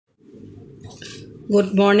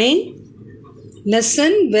Good morning.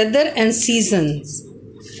 Lesson Weather and Seasons.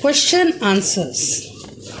 Question Answers.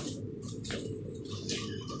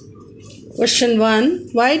 Question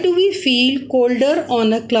 1. Why do we feel colder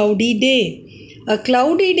on a cloudy day? A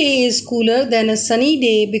cloudy day is cooler than a sunny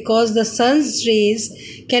day because the sun's rays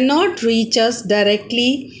cannot reach us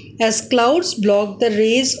directly as clouds block the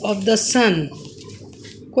rays of the sun.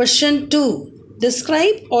 Question 2.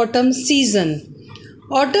 Describe autumn season.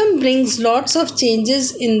 Autumn brings lots of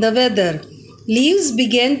changes in the weather. Leaves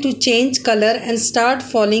begin to change color and start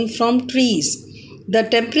falling from trees. The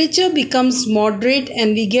temperature becomes moderate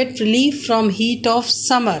and we get relief from heat of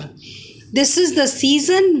summer. This is the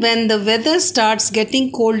season when the weather starts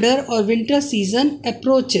getting colder or winter season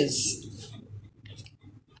approaches.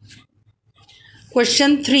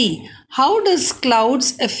 Question 3. How does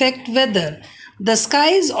clouds affect weather? The sky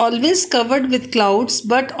is always covered with clouds,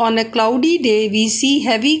 but on a cloudy day we see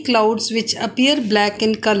heavy clouds which appear black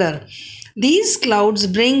in color. These clouds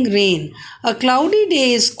bring rain. A cloudy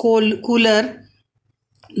day is cooler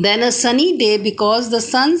than a sunny day because the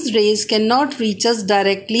sun's rays cannot reach us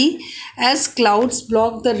directly as clouds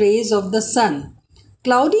block the rays of the sun.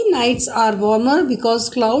 Cloudy nights are warmer because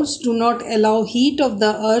clouds do not allow heat of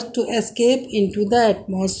the earth to escape into the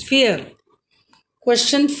atmosphere.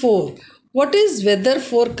 Question 4. What is weather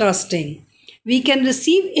forecasting? We can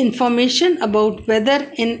receive information about weather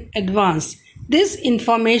in advance. This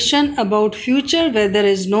information about future weather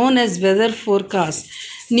is known as weather forecast.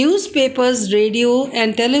 Newspapers, radio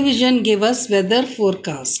and television give us weather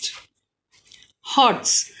forecast.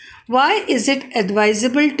 Hots. Why is it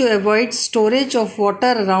advisable to avoid storage of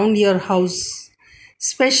water around your house,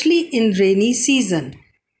 especially in rainy season?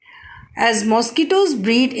 As mosquitoes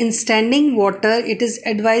breed in standing water, it is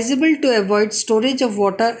advisable to avoid storage of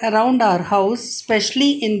water around our house,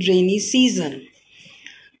 especially in rainy season.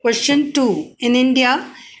 Question 2. In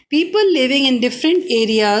India, people living in different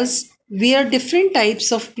areas wear different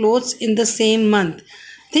types of clothes in the same month.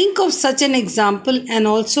 Think of such an example and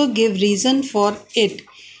also give reason for it.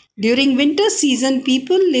 During winter season,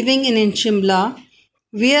 people living in Shimla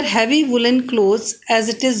wear heavy woolen clothes as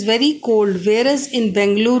it is very cold, whereas in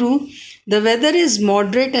Bengaluru, the weather is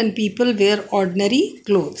moderate and people wear ordinary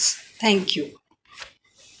clothes. Thank you.